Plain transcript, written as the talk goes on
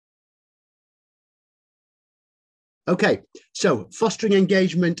Okay, so fostering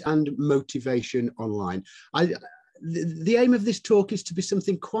engagement and motivation online. The aim of this talk is to be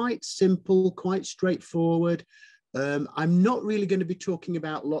something quite simple, quite straightforward. I'm not really going to be talking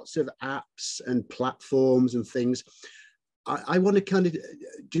about lots of apps and platforms and things. I want to kind of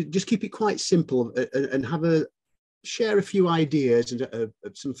just keep it quite simple and share a few ideas and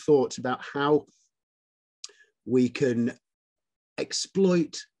some thoughts about how we can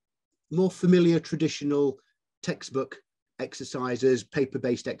exploit more familiar traditional textbook exercises,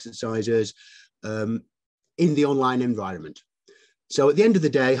 paper-based exercises in the online environment. So at the end of the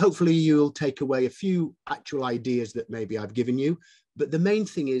day, hopefully you'll take away a few actual ideas that maybe I've given you. But the main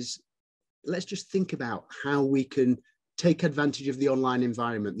thing is, let's just think about how we can take advantage of the online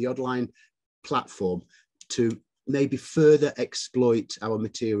environment, the online platform, to maybe further exploit our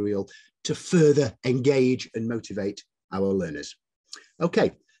material, to further engage and motivate our learners.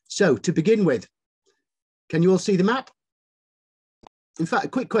 Okay, so to begin with, can you all see the map? In fact, a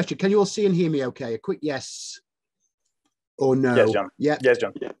quick question. Can you all see and hear me okay? A quick yes or no? Yes, John. Yeah. Yes,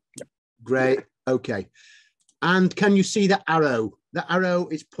 John. Yeah. Great. Okay. And can you see that arrow? That arrow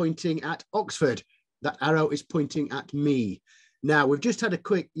is pointing at Oxford. That arrow is pointing at me. Now, we've just had a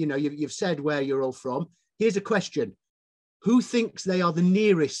quick, you've said where you're all from. Here's a question. Who thinks they are the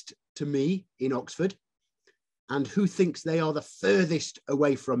nearest to me in Oxford? And who thinks they are the furthest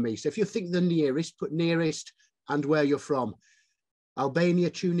away from me? So if you think the nearest, put nearest and where you're from. Albania,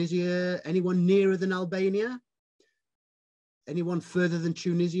 Tunisia, anyone nearer than Albania? Anyone further than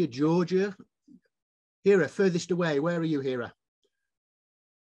Tunisia, Georgia? Hira, furthest away, where are you, Hira?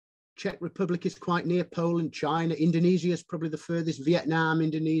 Czech Republic is quite near, Poland, China, Indonesia is probably the furthest, Vietnam,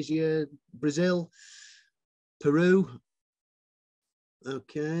 Indonesia, Brazil, Peru.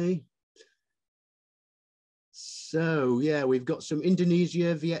 Okay. So, yeah, we've got some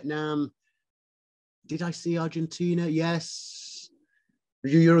Indonesia, Vietnam. Did I see Argentina? Yes.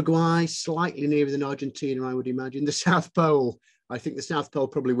 Uruguay, slightly nearer than Argentina, I would imagine. The South Pole. I think the South Pole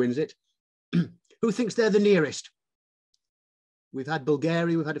probably wins it. Who thinks they're the nearest? We've had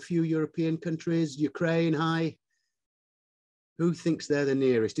Bulgaria, we've had a few European countries, Ukraine, hi. Who thinks they're the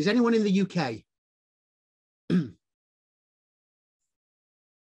nearest? Is anyone in the UK?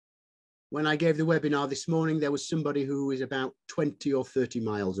 When I gave the webinar this morning, there was somebody who was about 20 or 30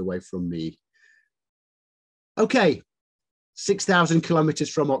 miles away from me. Okay, 6,000 kilometers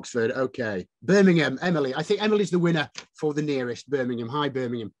from Oxford. Okay, Birmingham, Emily. I think Emily's the winner for the nearest, Birmingham. Hi,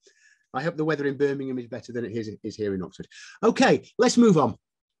 Birmingham. I hope the weather in Birmingham is better than it is here in Oxford. Okay, let's move on.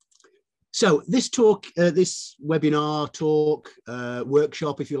 So this talk, this webinar talk,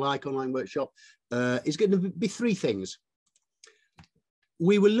 workshop, if you like, online workshop, is going to be three things.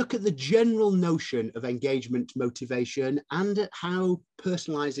 We will look at the general notion of engagement motivation and at how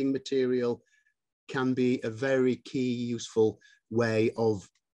personalizing material can be a very key, useful way of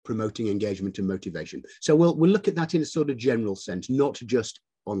promoting engagement and motivation. So we'll look at that in a sort of general sense, not just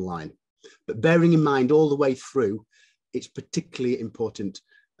online, but bearing in mind all the way through, it's particularly important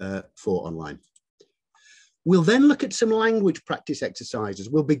for online. We'll then look at some language practice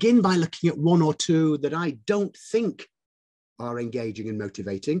exercises. We'll begin by looking at one or two that I don't think are engaging and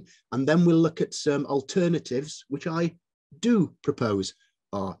motivating, and then we'll look at some alternatives which I do propose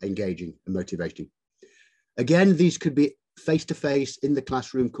are engaging and motivating. Again, these could be face-to-face in the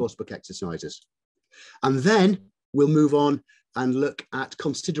classroom coursebook exercises. And then we'll move on and look at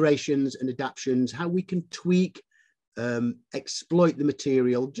considerations and adaptations, how we can tweak, exploit the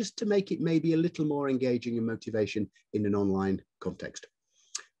material just to make it maybe a little more engaging and motivation in an online context.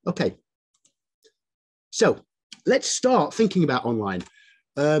 Okay, so let's start thinking about online.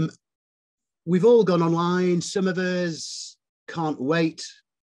 We've all gone online. Some of us can't wait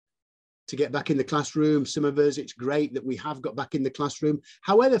to get back in the classroom. Some of us, it's great that we have got back in the classroom.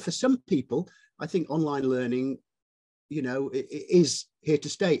 However, for some people, I think online learning, it is here to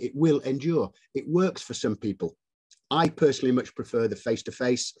stay. It will endure. It works for some people. I personally much prefer the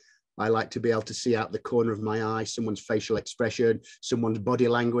face-to-face. I like to be able to see out the corner of my eye, someone's facial expression, someone's body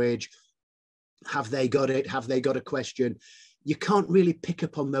language. Have they got it? Have they got a question? You can't really pick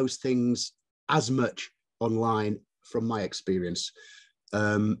up on those things as much online from my experience.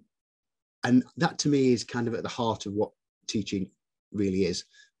 And that to me is kind of at the heart of what teaching really is,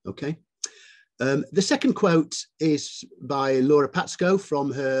 okay? The second quote is by Laura Patsko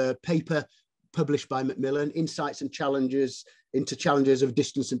from her paper published by Macmillan, Insights and Challenges into Challenges of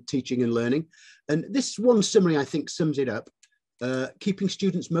Distance Teaching and Learning. And this one summary, I think, sums it up. Keeping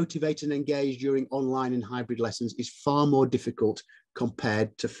students motivated and engaged during online and hybrid lessons is far more difficult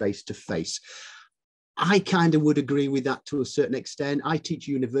compared to face-to-face. I kind of would agree with that to a certain extent. I teach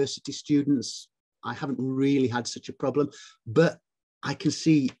university students. I haven't really had such a problem, but I can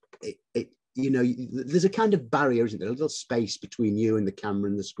see it, you know, there's a kind of barrier, isn't there? A little space between you and the camera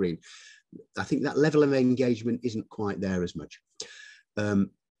and the screen. I think that level of engagement isn't quite there as much.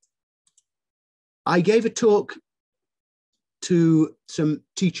 I gave a talk to some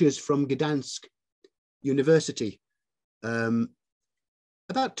teachers from Gdansk University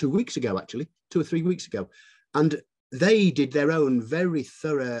about 2 weeks ago, actually, 2 or 3 weeks ago. And they did their own very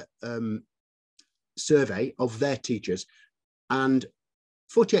thorough survey of their teachers. And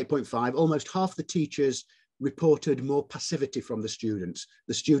 48.5, almost half the teachers reported more passivity from the students.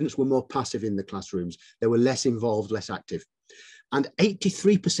 The students were more passive in the classrooms. They were less involved, less active. And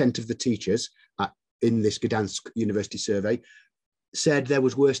 83% of the teachers in this Gdansk University survey said there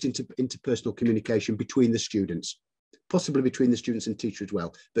was worse interpersonal communication between the students, possibly between the students and teacher as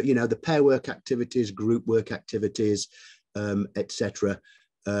well. But, you know, the pair work activities, group work activities, etc.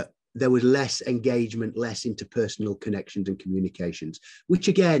 There was less engagement, less interpersonal connections and communications, which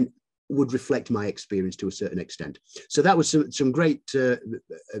again would reflect my experience to a certain extent. So that was some great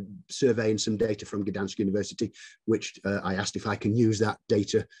survey and some data from Gdansk University, which I asked if I can use that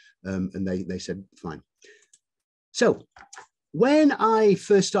data, and they said fine. So when I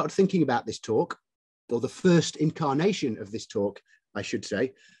first started thinking about this talk, or the first incarnation of this talk, I should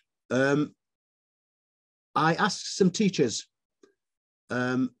say, I asked some teachers,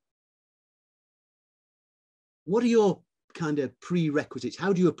 what are your kind of prerequisites?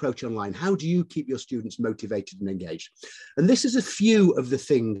 How do you approach online? How do you keep your students motivated and engaged? And this is a few of the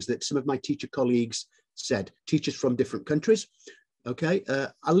things that some of my teacher colleagues said, teachers from different countries. Okay,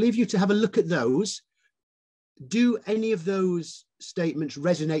 I'll leave you to have a look at those. Do any of those statements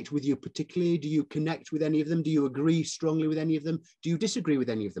resonate with you particularly? Do you connect with any of them? Do you agree strongly with any of them? Do you disagree with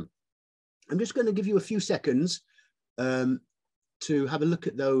any of them? I'm just going to give you a few seconds to have a look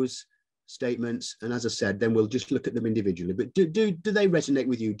at those statements, and as I said, then we'll just look at them individually. But do they resonate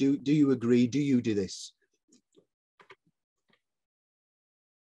with you? Do you agree? Do you do this?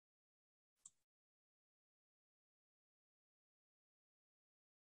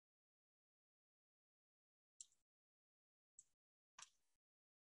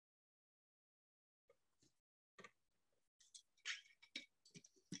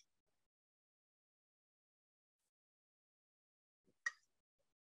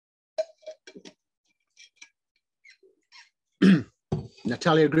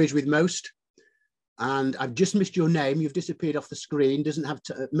 Natalia agrees with most. And I've just missed your name. You've disappeared off the screen. Doesn't have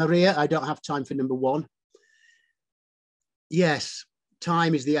to, Maria, I don't have time for number one. Yes,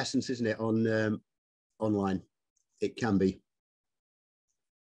 time is the essence, isn't it, on online? It can be.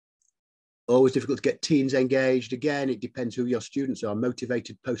 Always difficult to get teens engaged. Again, it depends who your students are.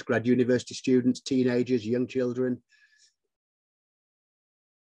 Motivated postgrad university students, teenagers, young children.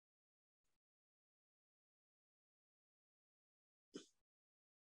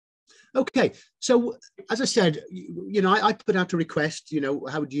 Okay, so as I said, you know, I put out a request, you know,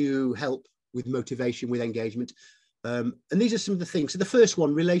 how do you help with motivation, with engagement? And these are some of the things. So the first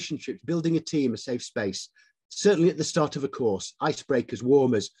one, relationships, building a team, a safe space. Certainly at the start of a course, icebreakers,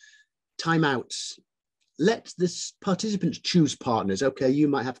 warmers, timeouts. Let the participants choose partners. Okay, you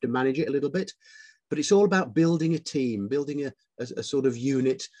might have to manage it a little bit, but it's all about building a team, building a sort of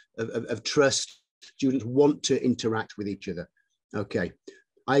unit of trust. Students want to interact with each other. Okay.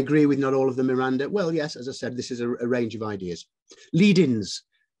 I agree with not all of them, Miranda. Well, yes, as I said, this is a range of ideas. Lead-ins.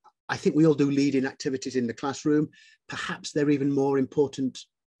 I think we all do lead-in activities in the classroom. Perhaps they're even more important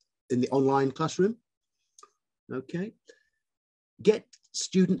in the online classroom. Okay. Get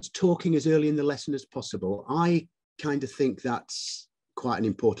students talking as early in the lesson as possible. I kind of think that's quite an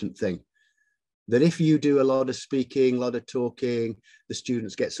important thing. That if you do a lot of speaking, a lot of talking, the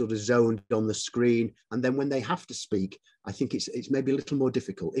students get sort of zoned on the screen. And then when they have to speak, I think it's maybe a little more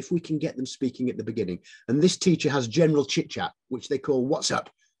difficult. If we can get them speaking at the beginning. And this teacher has general chit chat, which they call what's up.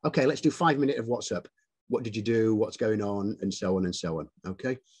 Okay, let's do 5 minutes of what's up. What did you do? What's going on? And so on and so on.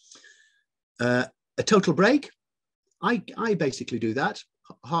 Okay. A total break. I basically do that.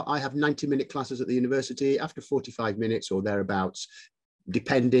 I have 90-minute classes at the university. After 45 minutes or thereabouts,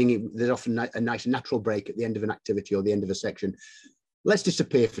 depending, there's often a nice natural break at the end of an activity or the end of a section. Let's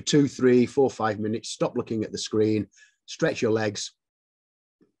disappear for 2, 3, 4, 5 minutes, stop looking at the screen, stretch your legs,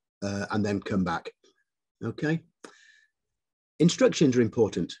 and then come back. Okay. Instructions are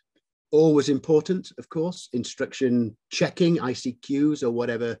important. Always important, of course. Instruction checking, ICQs, or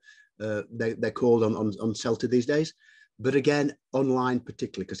whatever they're called on CELTA these days. But again, online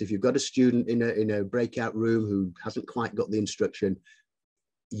particularly, because if you've got a student in a breakout room who hasn't quite got the instruction,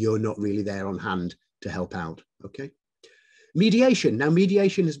 you're not really there on hand to help out. Okay. Mediation. Now,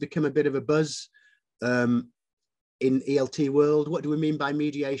 mediation has become a bit of a buzz in ELT world. What do we mean by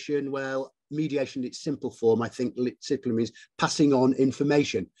mediation? Well, mediation, its simple form, I think it simply means passing on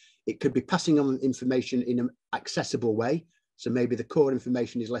information. It could be passing on information in an accessible way. So maybe the core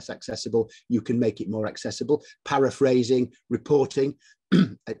information is less accessible. You can make it more accessible, paraphrasing, reporting,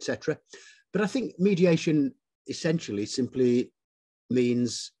 etc. But I think mediation essentially simply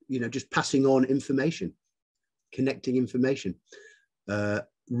means, just passing on information, connecting information,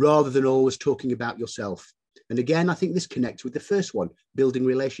 rather than always talking about yourself. And again, I think this connects with the first one, building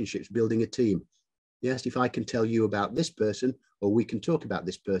relationships, building a team. Yes, if I can tell you about this person, or we can talk about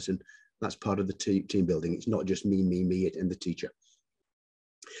this person, that's part of the team building. It's not just me, and the teacher.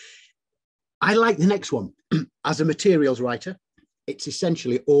 I like the next one. As a materials writer, it's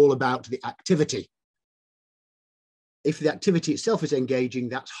essentially all about the activity. If the activity itself is engaging,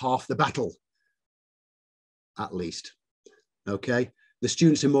 that's half the battle, at least. Okay. The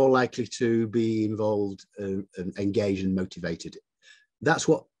students are more likely to be involved and engaged and motivated. That's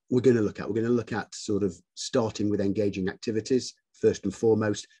what we're going to look at. We're going to look at sort of starting with engaging activities first and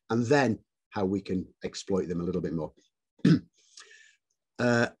foremost, and then how we can exploit them a little bit more.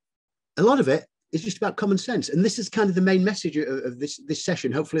 A lot of it is just about common sense. And this is kind of the main message of this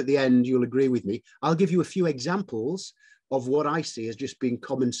session. Hopefully at the end, you'll agree with me. I'll give you a few examples of what I see as just being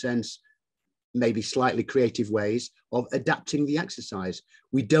common sense, maybe slightly creative ways of adapting the exercise.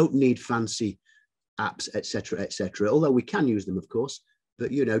 We don't need fancy apps, etc., although we can use them, of course,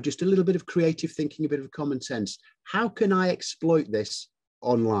 but, just a little bit of creative thinking, a bit of common sense. How can I exploit this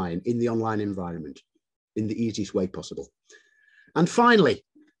online, in the online environment, in the easiest way possible? And finally,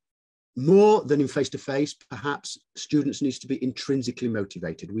 more than in face-to-face, perhaps students need to be intrinsically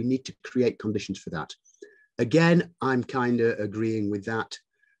motivated. We need to create conditions for that. Again, I'm kind of agreeing with that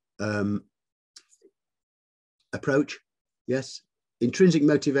approach. Yes, intrinsic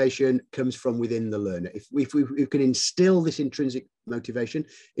motivation comes from within the learner. If we can instill this intrinsic motivation,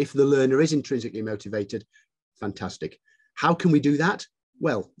 if the learner is intrinsically motivated, fantastic. How can we do that?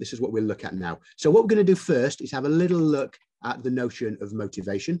 Well, this is what we'll look at now. So what we're going to do first is have a little look at the notion of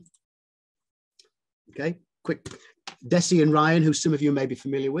motivation. Okay, quick. Desi and Ryan, who some of you may be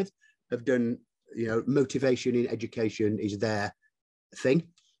familiar with, have done, motivation in education is their thing.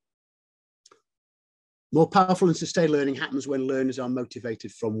 More powerful and sustained learning happens when learners are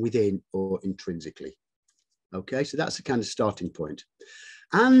motivated from within or intrinsically. Okay, so that's the kind of starting point.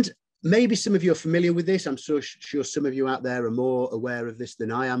 And maybe some of you are familiar with this. I'm sure some of you out there are more aware of this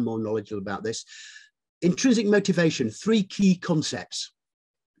than I am, more knowledgeable about this. Intrinsic motivation, 3 key concepts.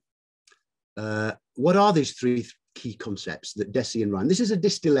 What are these 3 key concepts that Desi and Ryan? This is a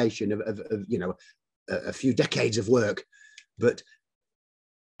distillation of a few decades of work, but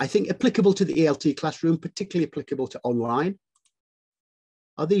I think applicable to the ELT classroom, particularly applicable to online,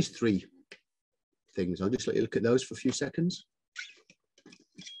 are these 3 things. I'll just let you look at those for a few seconds.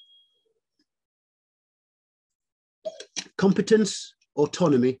 Competence,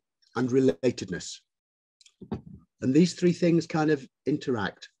 autonomy, and relatedness. And these 3 things kind of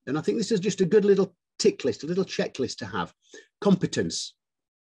interact. And I think this is just a good little tick list, a little checklist to have. Competence,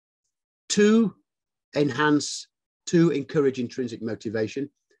 to enhance, to encourage intrinsic motivation.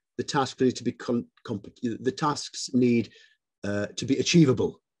 The tasks need to be the tasks need to be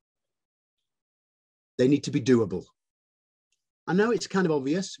achievable. They need to be doable. I know it's kind of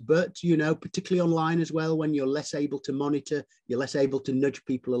obvious, but particularly online as well, when you're less able to monitor, you're less able to nudge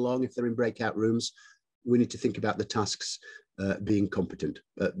people along if they're in breakout rooms. We need to think about the tasks being competent,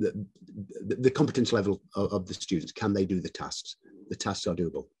 the competence level of the students. Can they do the tasks? The tasks are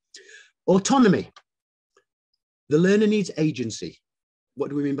doable. Autonomy. The learner needs agency. What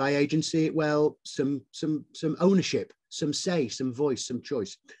do we mean by agency? Well, some ownership, some say, some voice, some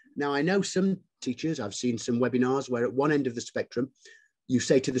choice. Now, I know some teachers, I've seen some webinars where at one end of the spectrum, you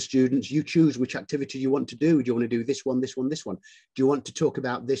say to the students, you choose which activity you want to do. Do you want to do this one, this one, this one? Do you want to talk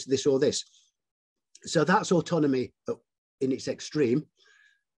about this, this, or this? So that's autonomy in its extreme.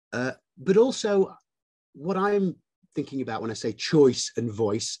 But also what I'm thinking about when I say choice and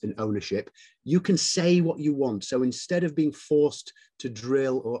voice and ownership, you can say what you want. So instead of being forced to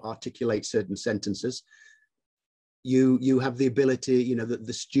drill or articulate certain sentences, you have the ability, that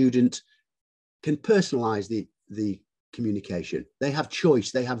the student can personalize the communication. They have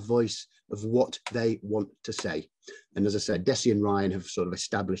choice, they have voice of what they want to say. And as I said, Desi and Ryan have sort of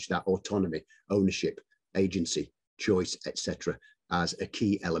established that autonomy, ownership, agency, choice, etc. as a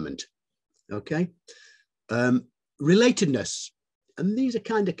key element. Okay. Relatedness, and these are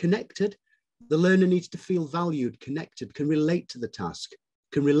kind of connected. The learner needs to feel valued, connected, can relate to the task,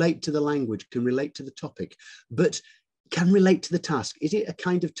 can relate to the language, can relate to the topic, but can relate to the task. Is it a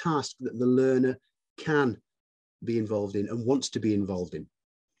kind of task that the learner can be involved in and wants to be involved in.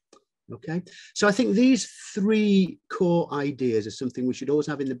 Okay, so I think these three core ideas are something we should always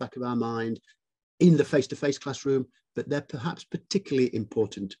have in the back of our mind in the face-to-face classroom, but they're perhaps particularly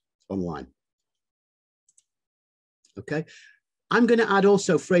important online. Okay, I'm going to add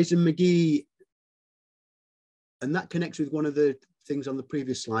also Fraser McGee, and that connects with one of the things on the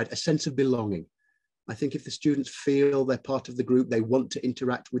previous slide, a sense of belonging. I think if the students feel they're part of the group, they want to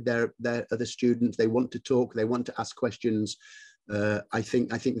interact with their other students, they want to talk, they want to ask questions, I think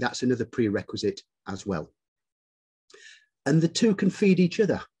that's another prerequisite as well. And the two can feed each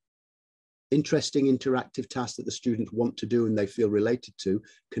other. Interesting interactive tasks that the students want to do and they feel related to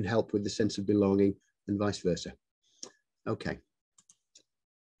can help with the sense of belonging and vice versa. Okay.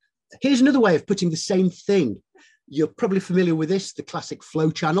 Here's another way of putting the same thing. You're probably familiar with this, the classic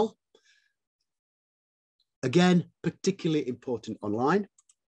flow channel. Again, particularly important online.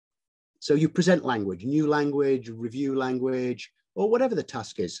 So you present language, new language, review language, or whatever the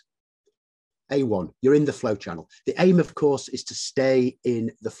task is. A1, you're in the flow channel. The aim, of course, is to stay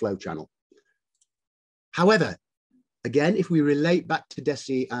in the flow channel. However, again, if we relate back to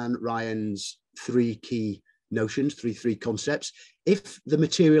Desi and Ryan's three key notions, three concepts, if the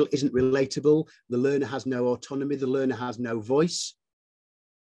material isn't relatable, the learner has no autonomy, the learner has no voice,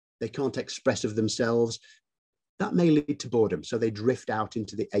 they can't express of themselves, that may lead to boredom. So they drift out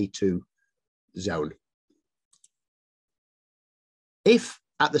into the A2 zone. If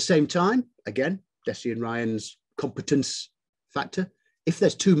at the same time, again, Desi and Ryan's competence factor, if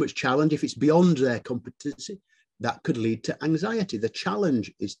there's too much challenge, if it's beyond their competency, that could lead to anxiety. The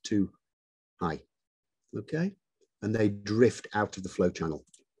challenge is too high, okay? And they drift out of the flow channel.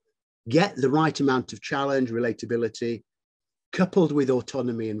 Get the right amount of challenge, relatability, coupled with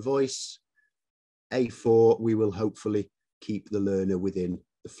autonomy and voice. A4, we will hopefully keep the learner within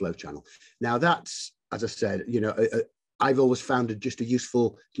the flow channel. Now that's, as I said, you know, I've always found it just a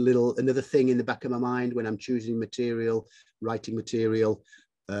useful little, another thing in the back of my mind when I'm choosing material, writing material,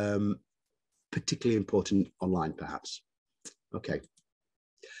 particularly important online perhaps. Okay.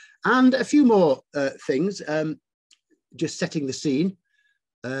 And a few more things, just setting the scene.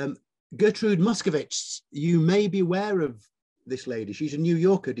 Gertrude Moskovitz, you may be aware of this lady. She's a New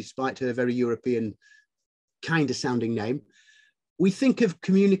Yorker, despite her very European kind of sounding name. We think of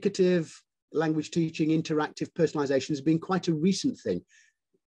communicative language teaching, interactive personalization as being quite a recent thing.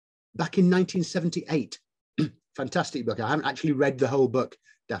 Back in 1978, fantastic book. I haven't actually read the whole book,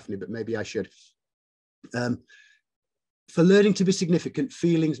 Daphne, but maybe I should. For learning to be significant,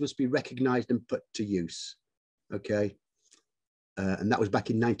 feelings must be recognized and put to use. Okay. And that was back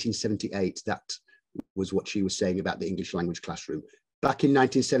in 1978. That was what she was saying about the English language classroom. Back in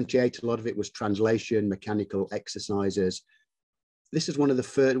 1978, a lot of it was translation, mechanical exercises. This is one of the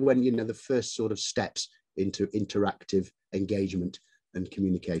first, when, you know, the first sort of steps into interactive engagement and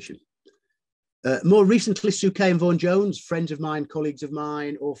communication. More recently, Sue Kay and Vaughan Jones, friends of mine, colleagues of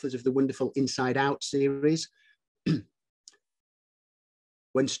mine, authors of the wonderful Inside Out series.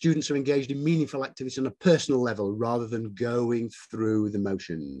 When students are engaged in meaningful activities on a personal level rather than going through the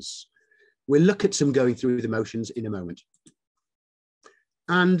motions. We'll look at some going through the motions in a moment.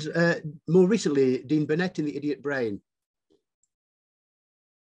 And more recently, Dean Burnett in The Idiot Brain.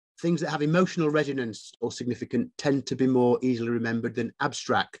 Things that have emotional resonance or significant tend to be more easily remembered than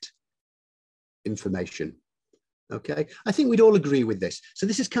abstract information. Okay, I think we'd all agree with this. So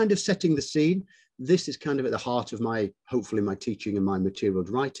this is kind of setting the scene. This is kind of at the heart of my, hopefully my teaching and my materials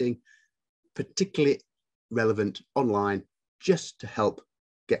writing, particularly relevant online, just to help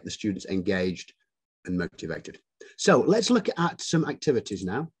get the students engaged and motivated. So let's look at some activities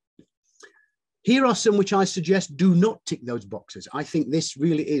now. Here are some which I suggest do not tick those boxes. I think this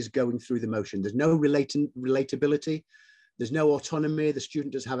really is going through the motion. There's no relatability. There's no autonomy. The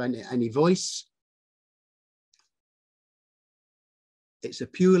student doesn't have any voice. It's a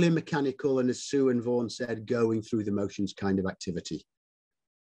purely mechanical, and as Sue and Vaughan said, going through the motions kind of activity.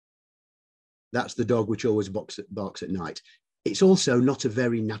 That's the dog which always barks at night. It's also not a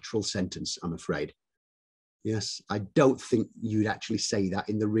very natural sentence, I'm afraid. Yes, I don't think you'd actually say that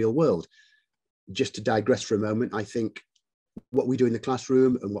in the real world. Just to digress for a moment, I think what we do in the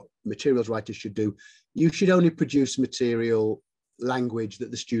classroom and what materials writers should do, you should only produce material language that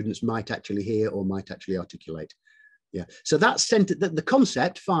the students might actually hear or might actually articulate. Yeah, so that sentence, the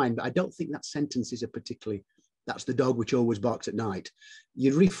concept, fine, but I don't think that sentence is a particularly, that's the dog which always barks at night.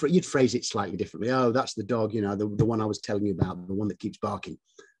 You'd phrase it slightly differently. Oh, that's the dog, you know, the one I was telling you about, the one that keeps barking.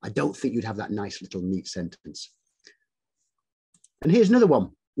 I don't think you'd have that nice little neat sentence. And here's another one,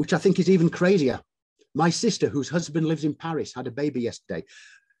 which I think is even crazier. My sister, whose husband lives in Paris, had a baby yesterday.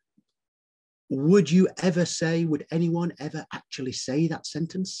 Would you ever say, would anyone ever actually say that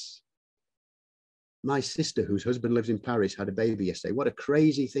sentence? My sister, whose husband lives in Paris, had a baby yesterday. What a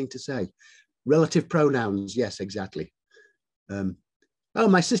crazy thing to say. Relative pronouns. Yes, exactly. Oh,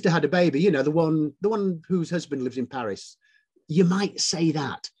 my sister had a baby, you know, the one whose husband lives in Paris. You might say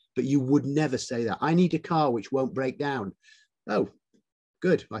that, but you would never say that. I need a car which won't break down. Oh,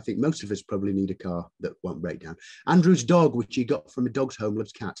 good. I think most of us probably need a car that won't break down. Andrew's dog, which he got from a dog's home,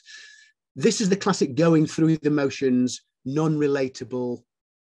 loves cats. This is the classic going through the motions, non-relatable.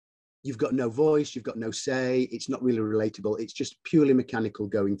 You've got no voice, you've got no say. It's not really relatable. It's just purely mechanical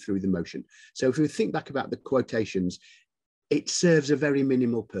going through the motion. So if we think back about the quotations, it serves a very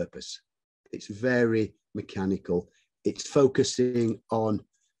minimal purpose. It's very mechanical. It's focusing on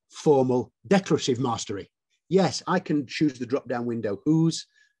formal declarative mastery. Yes, I can choose the drop-down window whose,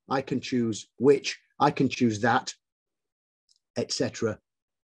 I can choose which, I can choose that, etc.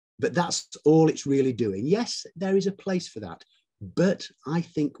 But that's all it's really doing. Yes, there is a place for that, but I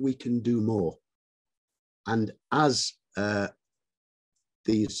think we can do more. And as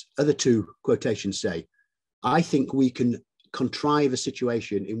these other two quotations say, I think we can contrive a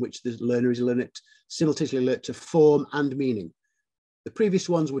situation in which the learner is simultaneously alert to form and meaning. The previous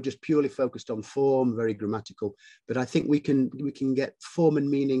ones were just purely focused on form, very grammatical, but I think we can get form and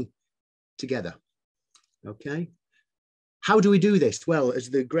meaning together. Okay. How do we do this? Well, as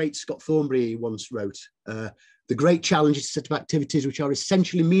the great Scott Thornbury once wrote, the great challenge is a set of activities which are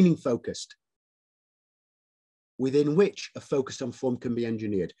essentially meaning focused, within which a focus on form can be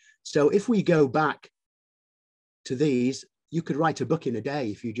engineered. So if we go back to these, you could write a book in a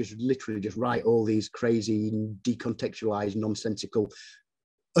day if you just literally just write all these crazy, decontextualized, nonsensical,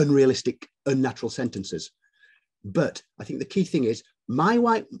 unrealistic, unnatural sentences. But I think the key thing is,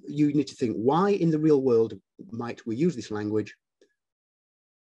 you need to think, why in the real world might we use this language?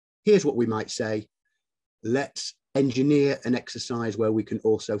 Here's what we might say. Let's engineer an exercise where we can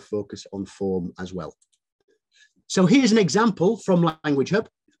also focus on form as well. So here's an example from Language Hub,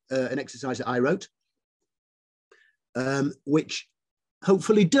 an exercise that I wrote, which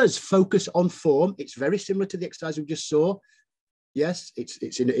hopefully does focus on form. It's very similar to the exercise we just saw. Yes,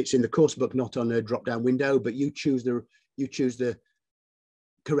 it's in the course book, not on a drop-down window, but you choose the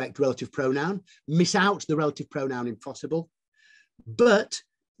correct relative pronoun. Miss out the relative pronoun if possible, but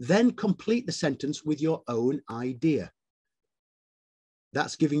then complete the sentence with your own idea.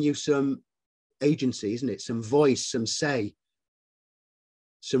 That's giving you some agency, isn't it? Some voice, some say,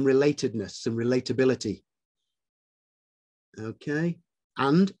 some relatedness, some relatability. Okay,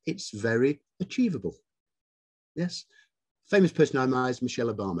 and it's very achievable. Yes. Famous person I admire is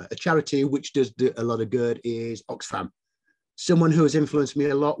Michelle Obama. A charity which does do a lot of good is Oxfam. Someone who has influenced me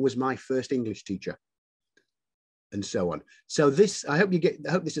a lot was my first English teacher, and so on. So this, I hope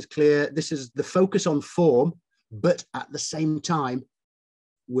this is clear. This is the focus on form, but at the same time,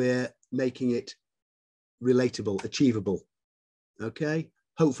 we're making it relatable, achievable. Okay.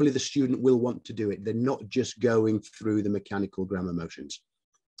 Hopefully the student will want to do it. They're not just going through the mechanical grammar motions.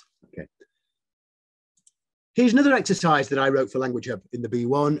 Okay. Here's another exercise that I wrote for Language Hub in the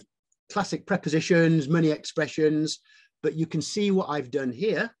B1. Classic prepositions, money expressions, but you can see what I've done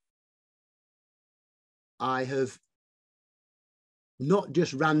here. I have not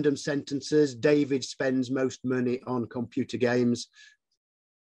just random sentences. David spends most money on computer games.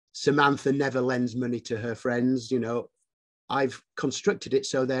 Samantha never lends money to her friends. You know, I've constructed it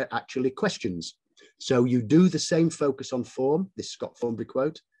so they're actually questions. So you do the same focus on form, this Scott Thornbury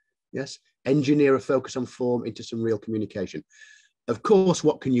quote, yes, engineer a focus on form into some real communication. Of course,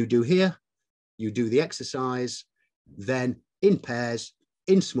 what can you do here? You do the exercise, then in pairs,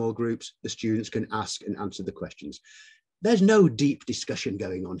 in small groups, the students can ask and answer the questions. There's no deep discussion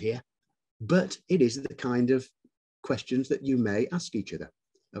going on here, but it is the kind of questions that you may ask each other.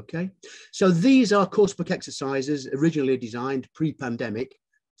 Okay, so these are coursebook exercises originally designed pre-pandemic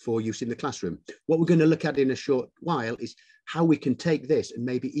for use in the classroom. What we're going to look at in a short while is how we can take this and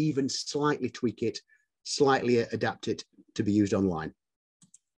maybe even slightly tweak it, slightly adapt it to be used online.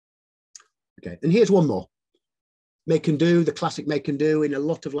 Okay, and here's one more. Make and do, the classic make and do. In a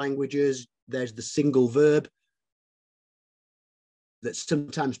lot of languages, there's the single verb that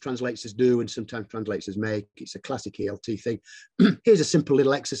sometimes translates as do and sometimes translates as make. It's a classic ELT thing. Here's a simple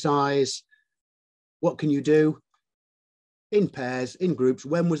little exercise. What can you do? In pairs, in groups.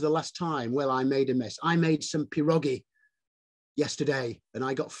 When was the last time? Well, I made a mess. I made some pierogi yesterday and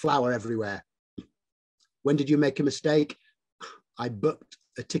I got flour everywhere. When did you make a mistake? I booked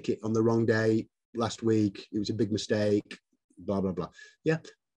a ticket on the wrong day last week. It was a big mistake, blah, blah, blah. Yeah.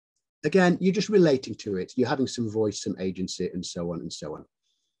 Again, you're just relating to it. You're having some voice, some agency, and so on and so on.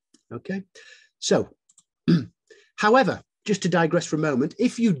 Okay, so, however, just to digress for a moment,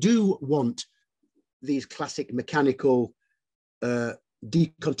 if you do want these classic mechanical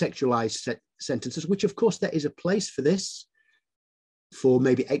decontextualized sentences, which of course there is a place for this, for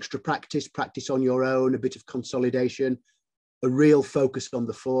maybe extra practice, practice on your own, a bit of consolidation, a real focus on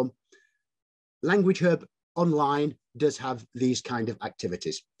the form. Language Hub Online does have these kind of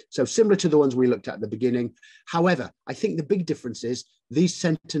activities. So similar to the ones we looked at the beginning. However, I think the big difference is these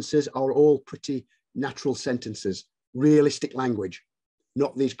sentences are all pretty natural sentences, realistic language,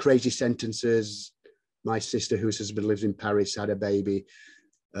 not these crazy sentences. My sister, whose husband lives in Paris, had a baby.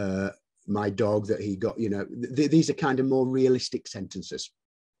 My dog that he got, you know, these are kind of more realistic sentences.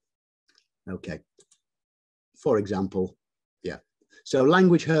 Okay. For example, yeah. So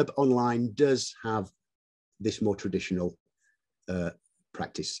Language Hub Online does have this more traditional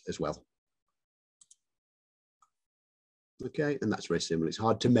practice as well. Okay, and that's very similar. It's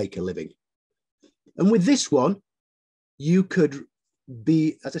hard to make a living. And with this one, you could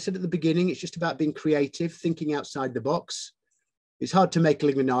be, as I said at the beginning, it's just about being creative, thinking outside the box. It's hard to make a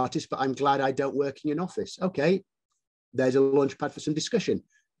living as an artist, but I'm glad I don't work in an office. Okay, there's a launch pad for some discussion.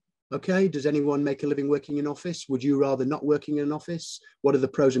 Okay, does anyone make a living working in an office? Would you rather not working in an office? What are the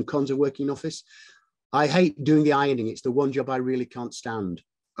pros and cons of working in an office? I hate doing the ironing. It's the one job I really can't stand.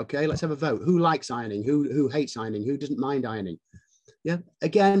 Okay, let's have a vote. Who likes ironing? Who hates ironing? Who doesn't mind ironing? Yeah,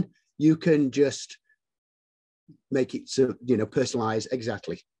 again, you can just make it so, you know, personalize.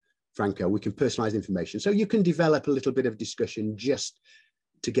 Exactly, Franco, we can personalize information. So you can develop a little bit of discussion just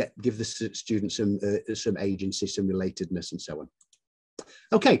to give the students some agency, some relatedness and so on.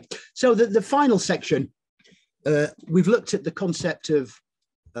 Okay, so the final section, we've looked at the concept of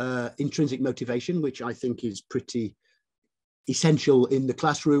intrinsic motivation, which I think is pretty essential in the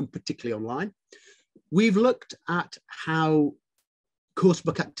classroom, particularly online. We've looked at how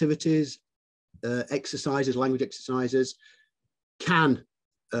coursebook activities, exercises, language exercises can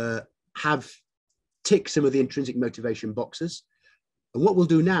tick some of the intrinsic motivation boxes. And what we'll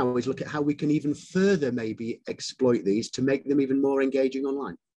do now is look at how we can even further maybe exploit these to make them even more engaging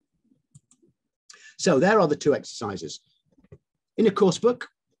online. So there are the two exercises. In a coursebook,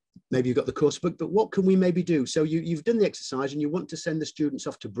 maybe you've got the coursebook, but what can we maybe do? So you've done the exercise and you want to send the students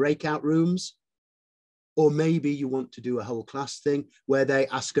off to breakout rooms, or maybe you want to do a whole class thing where they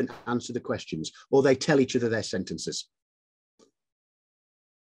ask and answer the questions, or they tell each other their sentences.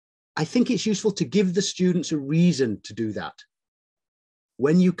 I think it's useful to give the students a reason to do that.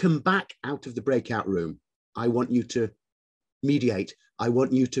 When you come back out of the breakout room, I want you to mediate. I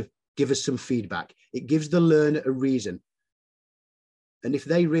want you to give us some feedback. It gives the learner a reason. And if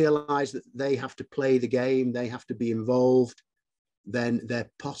they realize that they have to play the game, they have to be involved, then they're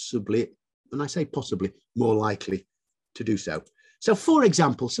possibly, and I say possibly, more likely to do so. So for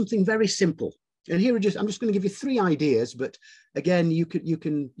example, something very simple. And here I'm just going to give you 3 ideas, but again, you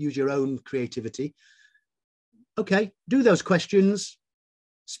can use your own creativity. Okay, do those questions,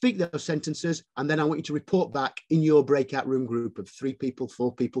 speak those sentences, and then I want you to report back in your breakout room group of 3 people,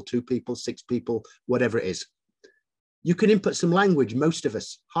 4 people, 2 people, 6 people, whatever it is. You can input some language, most of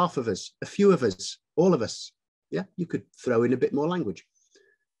us, half of us, a few of us, all of us. Yeah, you could throw in a bit more language.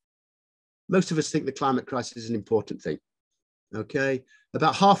 Most of us think the climate crisis is an important thing. Okay,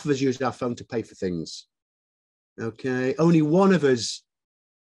 about half of us use our phone to pay for things. Okay, only one of us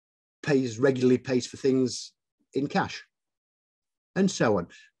regularly pays for things in cash, and so on.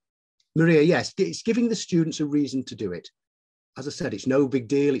 Maria, yes, it's giving the students a reason to do it. As I said, it's no big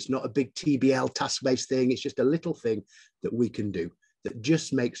deal. It's not a big TBL task-based thing. It's just a little thing that we can do that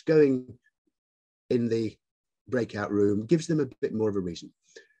just makes going in the breakout room, gives them a bit more of a reason.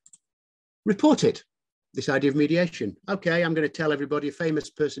 Report it, this idea of mediation. Okay, I'm going to tell everybody a famous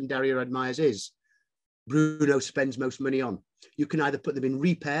person Daria admires is Bruno spends most money on. You can either put them in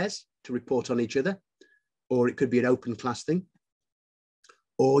repairs to report on each other, or it could be an open class thing.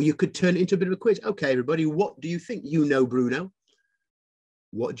 Or you could turn it into a bit of a quiz. Okay, everybody, what do you think? You know Bruno.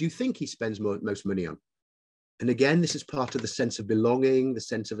 What do you think he spends most money on? And again, this is part of the sense of belonging, the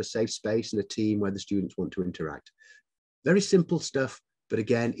sense of a safe space and a team where the students want to interact. Very simple stuff, but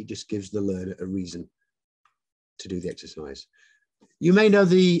again, it just gives the learner a reason to do the exercise. You may know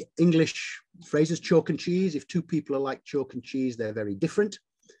the English phrases chalk and cheese. If 2 people are like chalk and cheese, they're very different.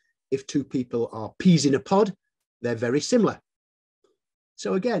 If 2 people are peas in a pod, they're very similar.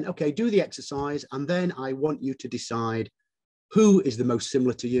 So again, okay, do the exercise, and then I want you to decide who is the most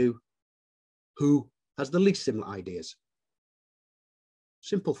similar to you, who has the least similar ideas.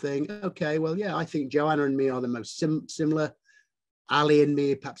 Simple thing. Okay, well, yeah, I think Joanna and me are the most similar. Ali and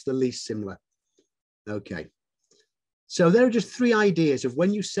me, perhaps the least similar. Okay. So there are just 3 ideas of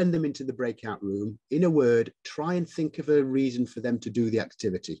when you send them into the breakout room, in a word, try and think of a reason for them to do the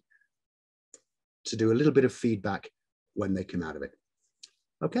activity, to do a little bit of feedback when they come out of it.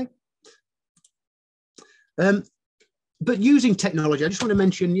 Okay. But using technology, I just want to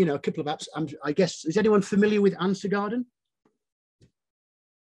mention, a couple of apps. I guess, is anyone familiar with Answer Garden?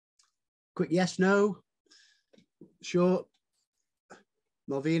 Quick yes, no, sure.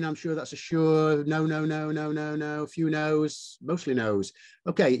 Malvina, I'm sure that's a sure. No, no, no, no, no, no. A few no's, mostly no's.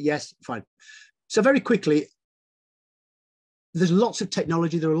 Okay, yes, fine. So very quickly, there's lots of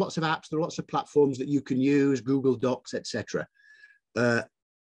technology. There are lots of apps. There are lots of platforms that you can use, Google Docs, etc.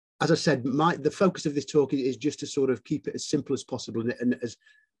 As I said, the focus of this talk is just to sort of keep it as simple as possible and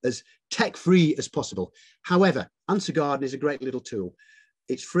as tech-free as possible. However, Answer Garden is a great little tool.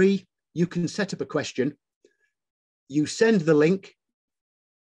 It's free. You can set up a question. You send the link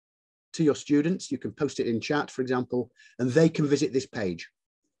to your students. You can post it in chat, for example, and they can visit this page.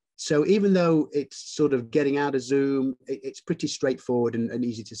 So even though it's sort of getting out of Zoom, it's pretty straightforward and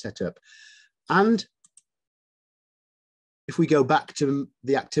easy to set up. And if we go back to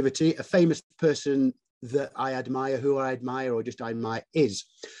the activity, a famous person that I admire, who I admire or just I admire is.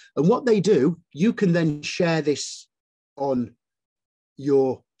 And what they do, you can then share this on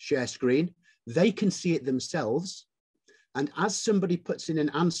your share screen. They can see it themselves. And as somebody puts in an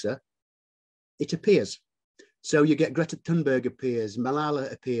answer, it appears. So you get Greta Thunberg appears,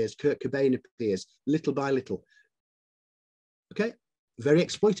 Malala appears, Kurt Cobain appears, little by little. Okay, very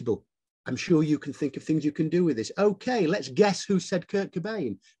exploitable. I'm sure you can think of things you can do with this. Okay, let's guess who said Kurt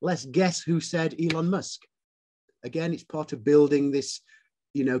Cobain. Let's guess who said Elon Musk. Again, it's part of building this,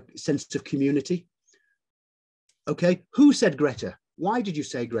 sense of community. Okay, who said Greta? Why did you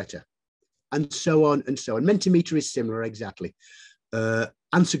say Greta? And so on and so on. Mentimeter is similar, exactly.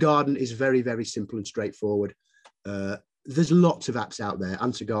 Answer Garden is very, very simple and straightforward. There's lots of apps out there.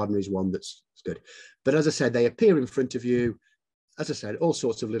 Answer Garden is one that's good. But as I said, they appear in front of you. As I said, all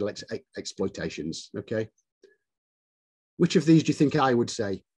sorts of little exploitations, okay? Which of these do you think I would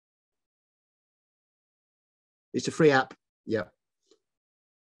say? It's a free app. Yep.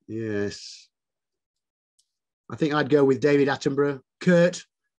 Yes. I think I'd go with David Attenborough. Kurt,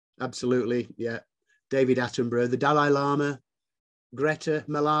 absolutely, yeah. David Attenborough, the Dalai Lama, Greta,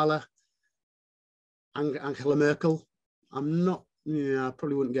 Malala, Angela Merkel. I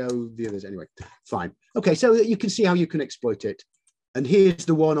probably wouldn't go the others anyway. Fine. Okay, so you can see how you can exploit it. And here's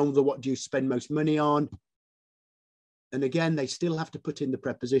the one on the what do you spend most money on? And again, they still have to put in the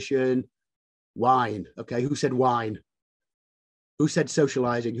preposition wine. Okay, who said wine? Who said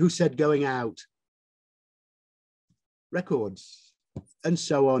socializing? Who said going out? Records, and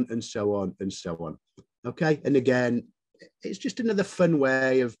so on, and so on, and so on. Okay, and again, it's just another fun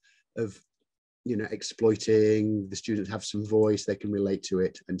way of exploiting. The students have some voice, they can relate to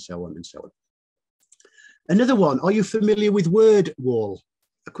it, and so on and so on. Another one, are you familiar with Word Wall?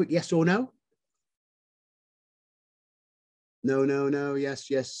 A quick yes or no? No, no, no, yes,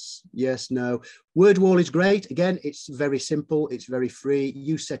 yes, yes, no. Word Wall is great. Again, it's very simple, it's very free.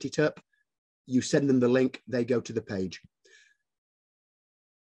 You set it up, you send them the link, they go to the page.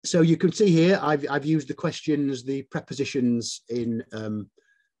 So you can see here, I've used the questions, the prepositions in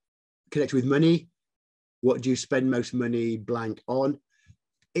connected with money. What do you spend most money blank on?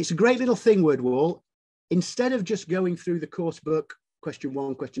 It's a great little thing, Word Wall. Instead of just going through the course book, question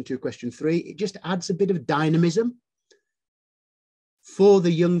 1, question 2, question 3, it just adds a bit of dynamism for the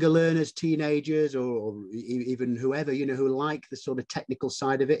younger learners, teenagers, or even whoever, who like the sort of technical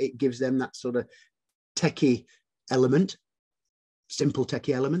side of it. It gives them that sort of techie element, simple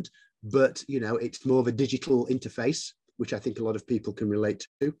techie element, but, it's more of a digital interface, which I think a lot of people can relate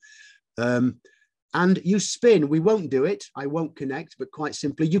to. And you spin, we won't do it, I won't connect, but quite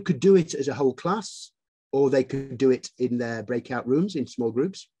simply, you could do it as a whole class, or they could do it in their breakout rooms in small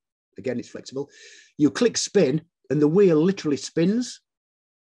groups. Again, it's flexible. You click spin and the wheel literally spins.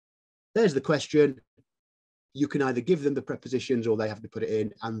 There's the question. You can either give them the prepositions or they have to put it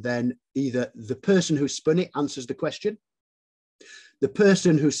in, and then either the person who spun it answers the question, the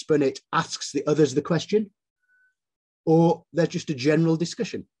person who spun it asks the others the question, or there's just a general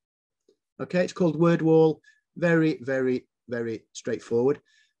discussion. Okay, it's called Word Wall. Very, very, very straightforward.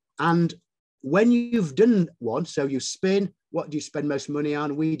 And when you've done one, so you spin, what do you spend most money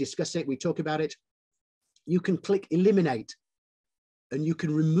on? We discuss it, we talk about it. You can click eliminate and you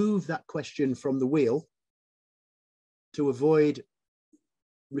can remove that question from the wheel to avoid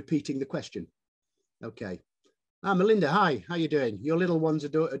repeating the question. Okay. Melinda, hi, how you doing? Your little ones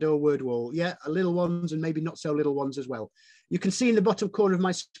adore Word Wall. Yeah, little ones and maybe not so little ones as well. You can see in the bottom corner of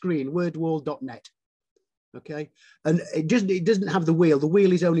my screen, wordwall.net. Okay, and it doesn't have the wheel. The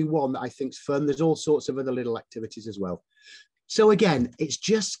wheel is only one that I think's fun. There's all sorts of other little activities as well. So again, it's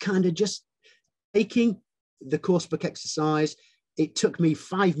just kind of just taking the course book exercise. It took me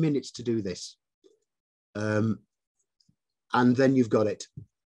 5 minutes to do this. And then you've got it.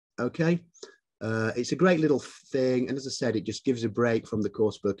 Okay. It's a great little thing. And as I said, it just gives a break from the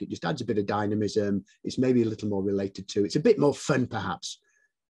course book. It just adds a bit of dynamism. It's maybe a little more related to, it's a bit more fun perhaps.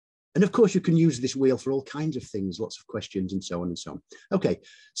 And of course you can use this wheel for all kinds of things, lots of questions and so on and so on. Okay.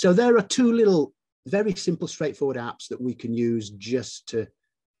 So there are two little, very simple, straightforward apps that we can use just to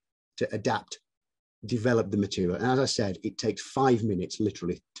adapt, develop the material. And as I said, it takes 5 minutes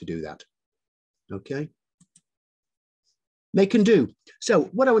literally to do that. Okay. Make and do. So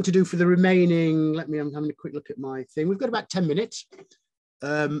what I want to do for the remaining, I'm having a quick look at my thing. We've got about 10 minutes.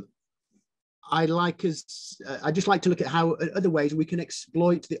 I just like to look at how other ways we can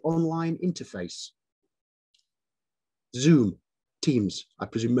exploit the online interface. Zoom, Teams. I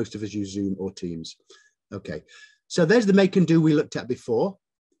presume most of us use Zoom or Teams. Okay, so there's the make and do we looked at before.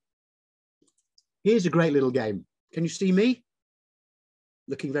 Here's a great little game. Can you see me?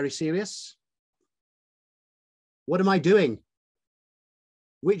 Looking very serious. What am I doing?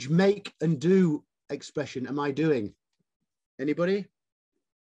 Which make and do expression am I doing? Anybody?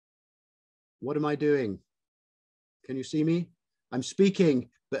 What am I doing? Can you see me? I'm speaking,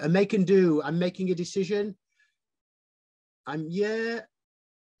 but a make and do, I'm making a decision.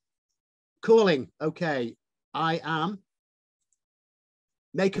 Calling. Okay, I am.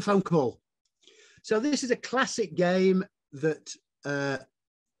 Make a phone call. So this is a classic game that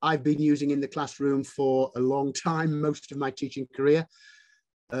I've been using in the classroom for a long time, most of my teaching career.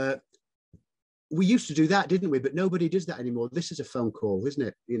 We used to do that, didn't we? But nobody does that anymore. This is a phone call, isn't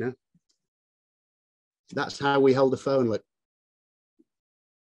it? You know, that's how we hold the phone. Like,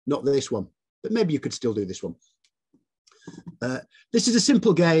 not this one, but maybe you could still do this one. This is a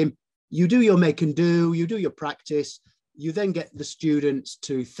simple game. You do your make and do, you do your practice. You then get the students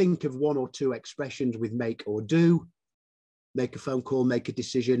to think of one or two expressions with make or do. Make a phone call, make a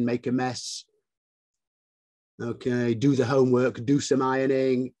decision, make a mess. Okay, do the homework, do some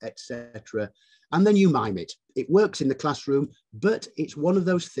ironing, etc. And then you mime it. It works in the classroom, but it's one of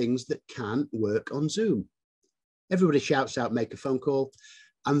those things that can work on Zoom. Everybody shouts out, make a phone call.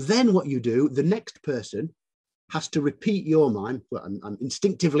 And then what you do, the next person has to repeat your mime. Well, I'm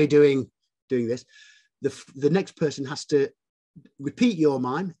instinctively doing this. The next person has to repeat your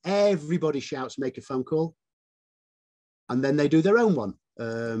mime. Everybody shouts, make a phone call. And then they do their own one.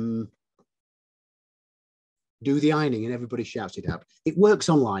 Do the ironing, and everybody shouts it out. It works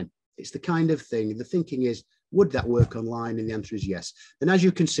online. It's the kind of thing, the thinking is, would that work online? And the answer is yes. And as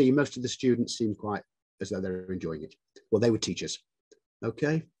you can see, most of the students seem quite as though they're enjoying it. Well, they were teachers.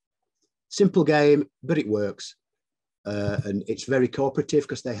 Okay. Simple game, but it works. And it's very cooperative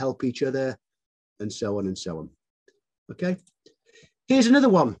because they help each other and so on and so on. Okay. Here's another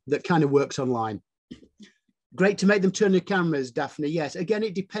one that kind of works online. Great to make them turn their cameras, Daphne. Yes, again,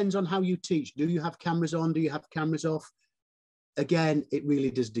 it depends on how you teach. Do you have cameras on? Do you have cameras off? Again, it really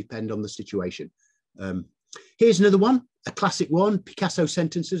does depend on the situation. Here's another one, a classic one, Picasso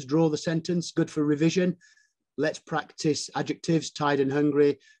sentences, draw the sentence, good for revision. Let's practice adjectives, tired and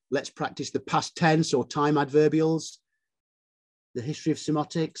hungry. Let's practice the past tense or time adverbials. The history of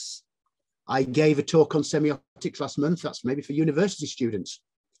semiotics. I gave a talk on semiotics last month. That's maybe for university students.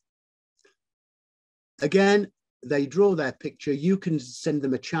 Again, they draw their picture. You can send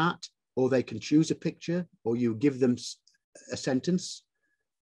them a chat, or they can choose a picture, or you give them a sentence.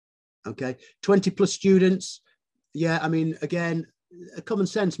 Okay, 20 plus students. Yeah, I mean, again, a common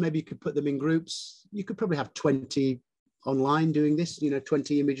sense, maybe you could put them in groups. You could probably have 20 online doing this,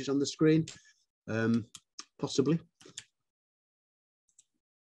 20 images on the screen, possibly.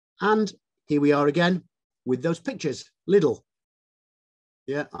 And here we are again with those pictures. Lidl.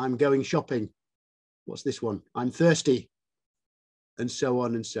 Yeah, I'm going shopping. What's this one? I'm thirsty. And so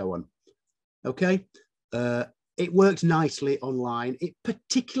on and so on. Okay. It works nicely online. It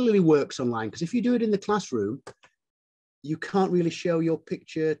particularly works online because if you do it in the classroom, you can't really show your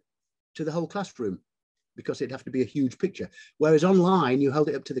picture to the whole classroom because it'd have to be a huge picture. Whereas online, you hold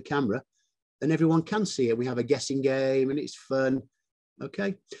it up to the camera and everyone can see it. We have a guessing game and it's fun.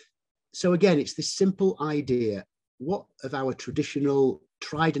 Okay. So again, it's this simple idea. What of our traditional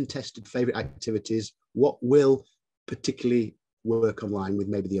tried and tested favorite activities, what will particularly work online with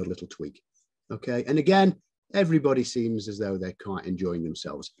maybe the odd little tweak? Okay. And again, everybody seems as though they're quite enjoying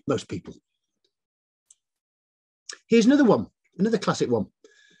themselves. Most people. Here's another one, another classic one.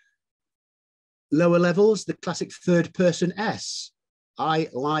 Lower levels, the classic third person S. I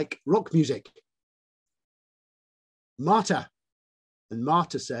like rock music. Marta. And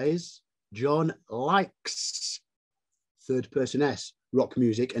Marta says, John likes, third person S, rock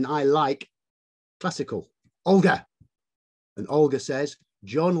music, and I like classical. Olga. And Olga says,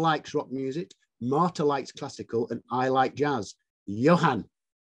 John likes rock music, Marta likes classical, and I like jazz. Johan.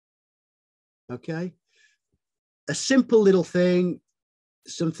 Okay. A simple little thing,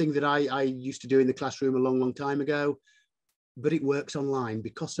 something that I used to do in the classroom a long, long time ago, but it works online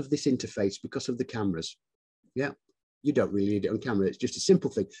because of this interface, because of the cameras. Yeah. You don't really need it on camera. It's just a simple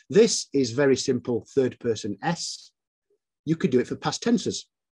thing. This is very simple, third person S. You could do it for past tenses.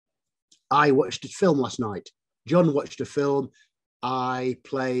 I watched a film last night. John watched a film. I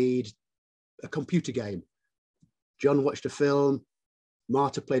played a computer game. John watched a film.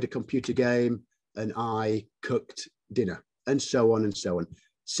 Marta played a computer game, and I cooked dinner, and so on and so on.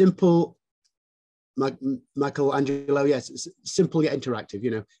 Simple, Michelangelo, yes, simple yet interactive,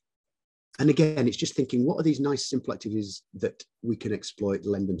 you know. And again, it's just thinking, what are these nice, simple activities that we can exploit,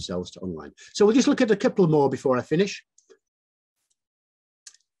 lend themselves to online? So we'll just look at a couple more before I finish.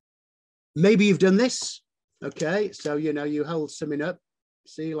 Maybe you've done this. Okay, so, you know, you hold something up,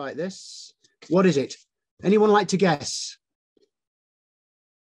 see, like this. What is it? Anyone like to guess?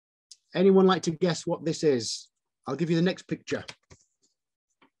 Anyone like to guess what this is? I'll give you the next picture.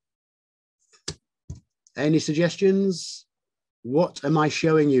 Any suggestions? What am I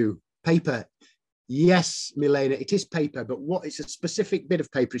showing you? Paper. Yes, Milena, it is paper, but what? It's a specific bit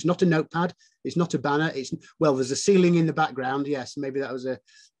of paper. It's not a notepad. It's not a banner. It's, well, there's a ceiling in the background. Yes, maybe that was a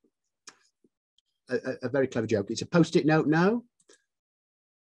very clever joke. It's a Post-it note. No.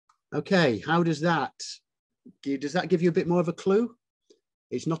 Okay, how does that give you a bit more of a clue?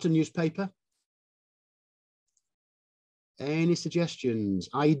 It's not a newspaper. Any suggestions?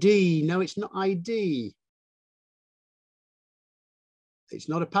 ID? No, it's not ID. It's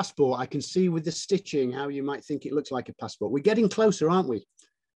not a passport. I can see with the stitching how you might think it looks like a passport. We're getting closer, aren't we?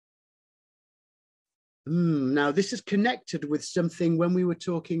 Now, this is connected with something when we were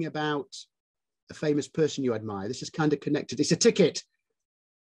talking about a famous person you admire. This is kind of connected. It's a ticket,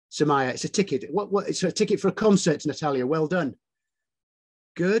 Samaya. It's a ticket. What? It's a ticket for a concert, Natalia. Well done.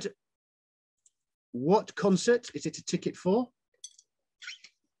 Good. What concert is it a ticket for?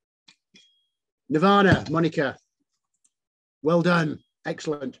 Nirvana, Monica. Well done.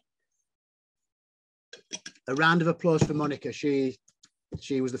 Excellent. A round of applause for Monica. She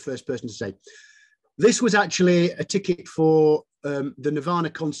was the first person to say. This was actually a ticket for the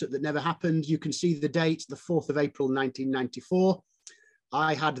Nirvana concert that never happened. You can see the date, the 4th of April, 1994.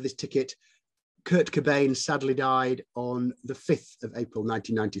 I had this ticket. Kurt Cobain sadly died on the 5th of April,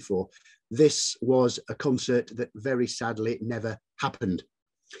 1994. This was a concert that very sadly never happened.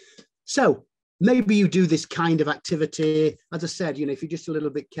 So maybe you do this kind of activity. As I said, you know, if you're just a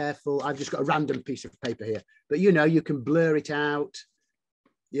little bit careful, I've just got a random piece of paper here, but you know, you can blur it out.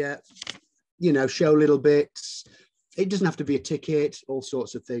 Yeah. You know, show little bits. It doesn't have to be a ticket, all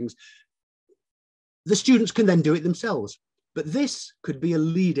sorts of things. The students can then do it themselves, but this could be a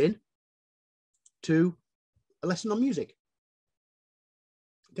lead-in to a lesson on music.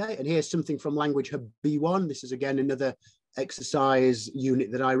 Okay, and here's something from Language Hub B1. This is again another exercise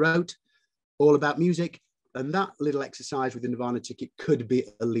unit that I wrote, all about music, and that little exercise with the Nirvana ticket could be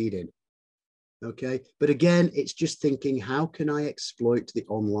a lead-in. Okay, but again, it's just thinking, how can I exploit the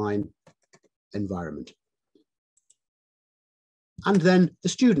online environment? And then the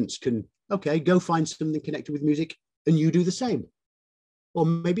students can, okay, go find something connected with music, and you do the same, or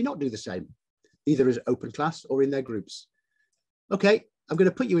maybe not do the same, either as open class or in their groups. Okay, I'm going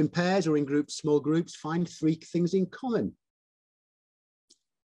to put you in pairs or in groups, small groups. Find 3 things in common.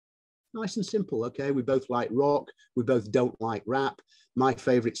 Nice and simple. Okay, we both like rock. We both don't like rap. My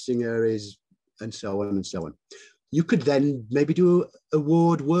favorite singer is, and so on and so on. You could then maybe do a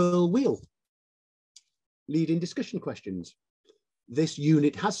word whirl wheel. Lead-in discussion questions. This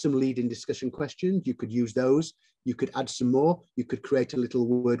unit has some lead-in discussion questions. You could use those. You could add some more. You could create a little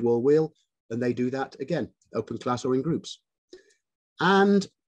word whirl wheel, and they do that again, open class or in groups. And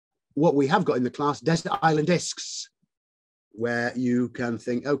what we have got in the class, Desert Island Discs, where you can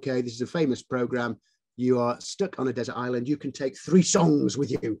think, okay, this is a famous program. You are stuck on a desert island. You can take 3 songs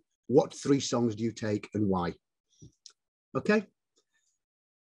with you. What 3 songs do you take and why? Okay.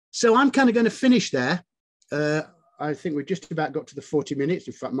 So I'm kind of going to finish there. I think we've just about got to the 40 minutes.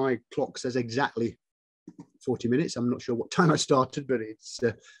 In fact, my clock says exactly 40 minutes. I'm not sure what time I started, but it's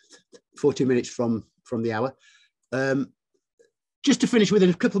 40 minutes from the hour. Just to finish with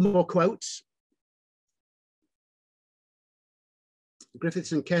a couple more quotes.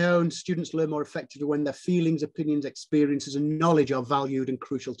 Griffiths and Keown, students learn more effectively when their feelings, opinions, experiences, and knowledge are valued and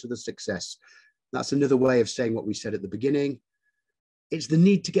crucial to the success. That's another way of saying what we said at the beginning. It's the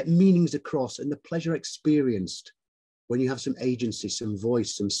need to get meanings across and the pleasure experienced when you have some agency, some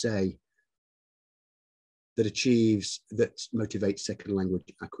voice, some say that motivates second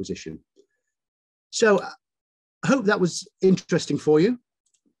language acquisition. So I hope that was interesting for you.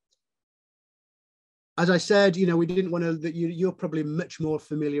 As I said, we didn't want to, you're probably much more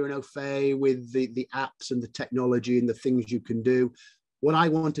familiar in au fait with the apps and the technology and the things you can do. What I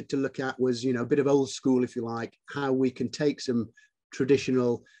wanted to look at was, a bit of old school, if you like, how we can take some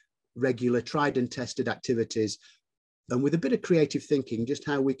traditional, regular, tried and tested activities, and with a bit of creative thinking, just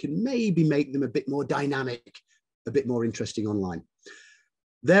how we can maybe make them a bit more dynamic, a bit more interesting online.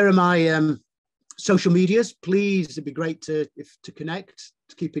 There are my social medias. Please, it'd be great to connect,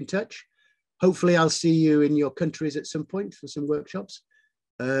 to keep in touch. Hopefully I'll see you in your countries at some point for some workshops.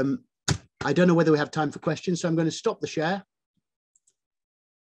 I don't know whether we have time for questions, so I'm going to stop the share.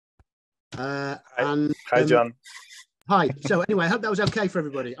 Hi, John. Hi. So anyway, I hope that was okay for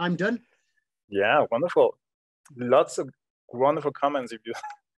everybody. I'm done. Yeah, wonderful. Lots of wonderful comments. If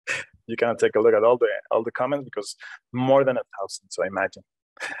you can take a look at all the comments, because more than 1,000. So imagine.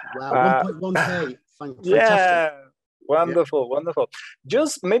 Wow, 1.1K. Fantastic. Yeah, wonderful, wonderful.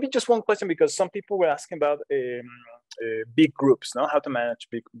 Maybe just one question, because some people were asking about big groups, how to manage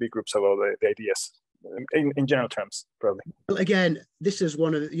big groups about the ideas. In general terms, probably. Well, again, this is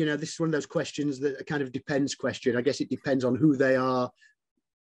one of those questions that kind of depends question. I guess it depends on who they are,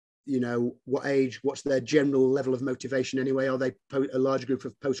 what age, what's their general level of motivation anyway. Are they a large group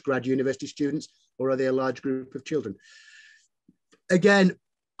of postgrad university students, or are they a large group of children? Again,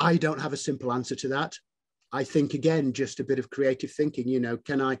 I don't have a simple answer to that. I think, again, just a bit of creative thinking,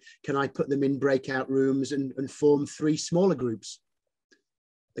 can I put them in breakout rooms and form 3 smaller groups?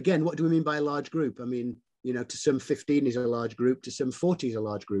 Again, what do we mean by a large group? I mean, to some 15 is a large group, to some 40 is a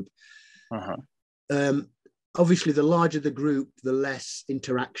large group. Obviously, the larger the group, the less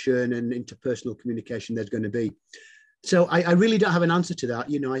interaction and interpersonal communication there's going to be. So I really don't have an answer to that.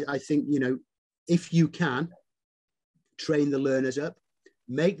 I think, if you can train the learners up,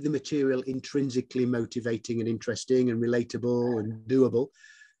 make the material intrinsically motivating and interesting and relatable and doable,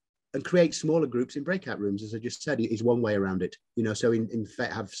 and create smaller groups in breakout rooms, as I just said, is one way around it. So in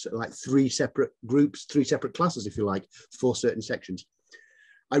fact, have like 3 separate groups, 3 separate classes, if you like, for certain sections.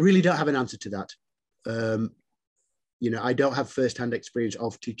 I really don't have an answer to that. I don't have first-hand experience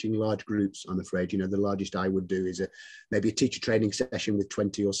of teaching large groups, I'm afraid. The largest I would do is maybe a teacher training session with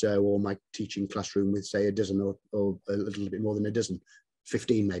 20 or so, or my teaching classroom with, say, a dozen or a little bit more than a dozen,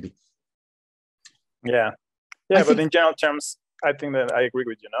 15 maybe. Yeah, but in general terms, I think that I agree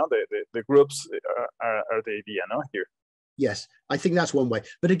with you. The groups are the idea, here. Yes, I think that's one way.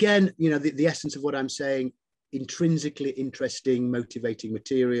 But again, the essence of what I'm saying, intrinsically interesting, motivating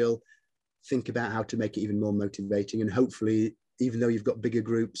material. Think about how to make it even more motivating, and hopefully, even though you've got bigger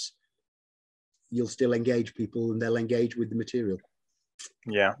groups, you'll still engage people and they'll engage with the material.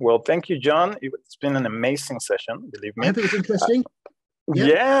 Yeah. Well, thank you, John. It's been an amazing session, believe me. I hope it was interesting.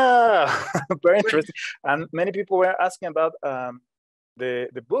 Yeah, very interesting. And many people were asking about the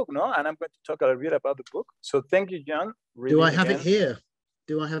book, And I'm going to talk a little bit about the book. So thank you, John. Really, do I have it here?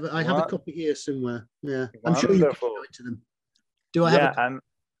 Do I have it? I have a copy here somewhere. Yeah, I'm sure you can show it to them. Do I have a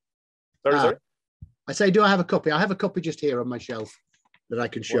Sorry. I say, do I have a copy? I have a copy just here on my shelf that I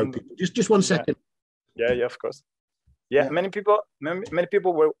can show people. Just 1 second. Yeah, of course. Yeah, many people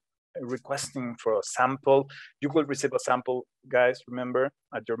were requesting for a sample. You will receive a sample, guys, remember,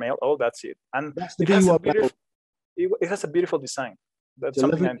 at your mail. Oh, that's it. And that's the it has a beautiful design. That's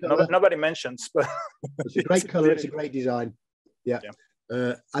something nobody mentions, but it's a great color. It's a great design. Yeah.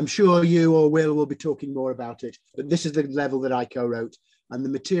 I'm sure you or will be talking more about it, but this is the level that I co-wrote, and the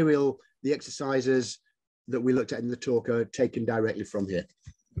material, the exercises that we looked at in the talk are taken directly from here.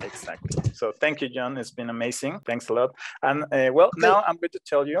 Exactly. So thank you, John. It's been amazing. Thanks a lot. And now I'm going to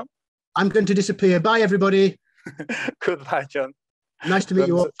tell you. I'm going to disappear. Bye, everybody. Goodbye, John. Nice to meet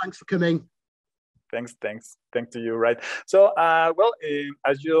you all. Thanks for coming. Thanks to you, right? So,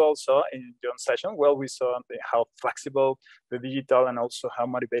 as you all saw in John's session, we saw how flexible the digital and also how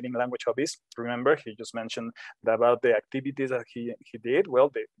motivating Language Hub is. Remember, he just mentioned about the activities that he did.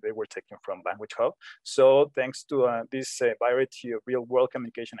 Well, they were taken from Language Hub. So thanks to this variety of real-world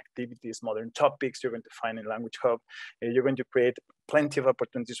communication activities, modern topics you're going to find in Language Hub, you're going to create plenty of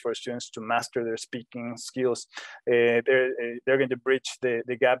opportunities for students to master their speaking skills. They're going to bridge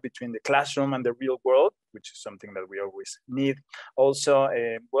the gap between the classroom and the real world, which is something that we always need. Also,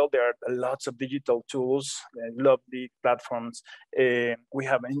 there are lots of digital tools, lovely platforms. We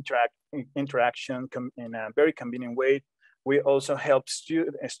have interaction in a very convenient way. We also help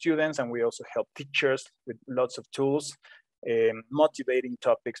students, and we also help teachers with lots of tools, motivating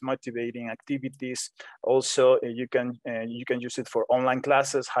topics, motivating activities. Also, you can use it for online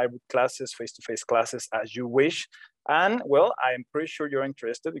classes, hybrid classes, face-to-face classes, as you wish. And well, I'm pretty sure you're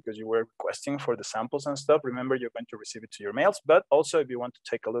interested because you were requesting for the samples and stuff. Remember, you're going to receive it to your mails, but also if you want to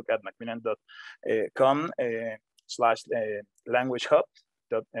take a look at macmillan.com/language hub,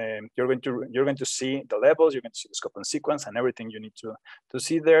 you're going to see the levels, you're going to see the scope and sequence and everything you need to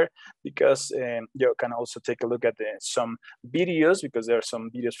see there, because you can also take a look at some videos, because there are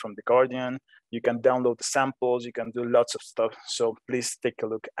some videos from The Guardian. You can download the samples, you can do lots of stuff. So please take a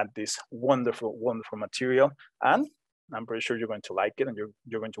look at this wonderful, wonderful material. And I'm pretty sure you're going to like it, and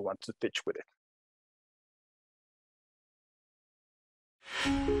you're going to want to teach with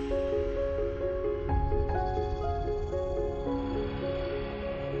it.